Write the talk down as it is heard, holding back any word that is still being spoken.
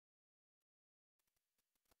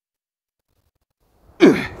Hey,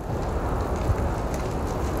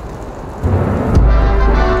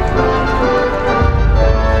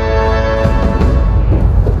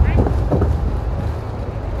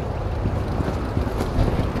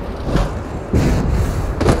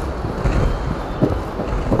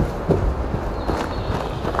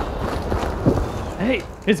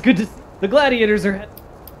 it's good to see. The gladiators are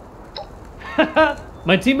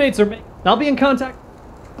my teammates are I'll be in contact.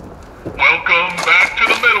 Welcome back to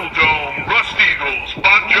the Metal Dome, Rust Eagles,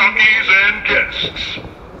 bot jockeys, and guests.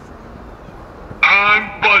 I'm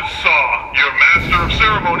Buzzsaw, your master of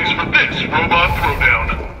ceremonies for this robot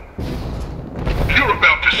throwdown. You're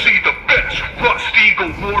about to see the best Rust Eagle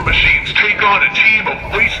war machines take on a team of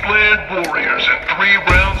wasteland warriors in 3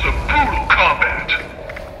 rounds of brutal combat.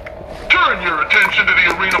 Turn your attention to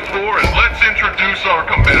the arena floor and let's introduce our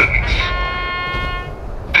combatants.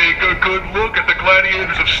 Take a good look at the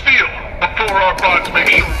gladiators of steel before our bots make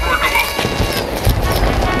short work of them.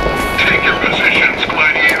 Take your positions,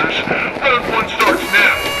 gladiators. Round 1 starts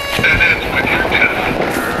now and ends with your death.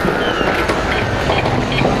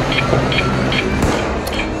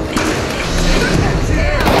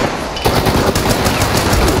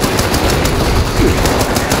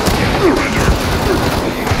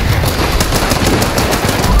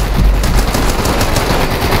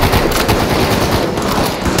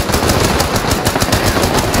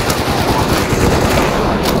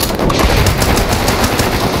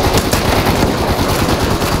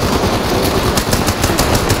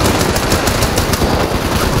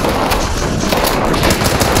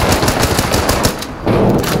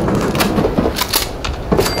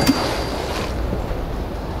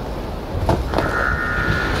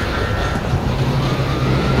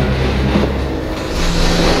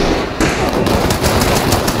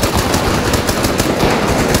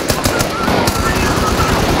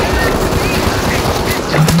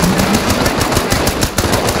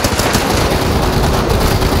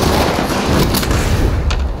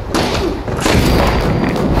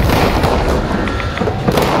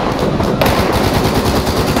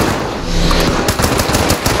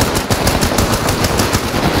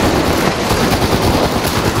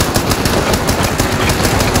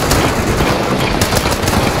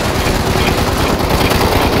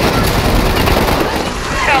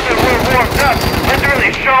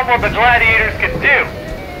 What the gladiators can do.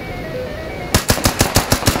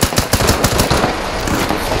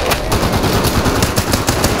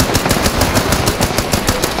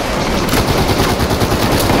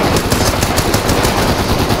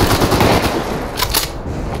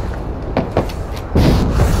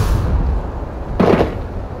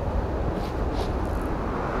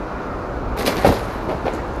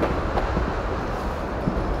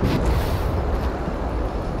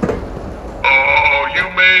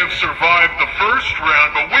 Survived the first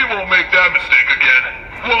round, but we won't make that mistake again.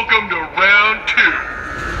 Welcome to round 2.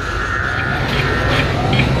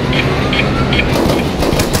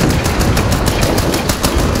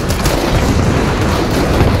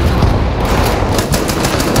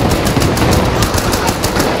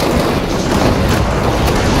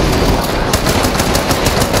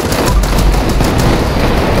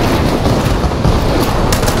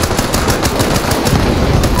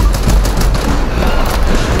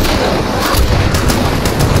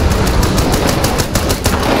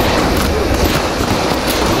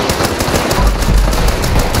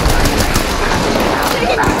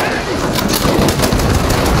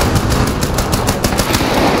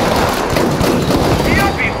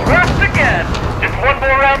 You'll be thrust again. Just 1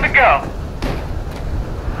 more round to go.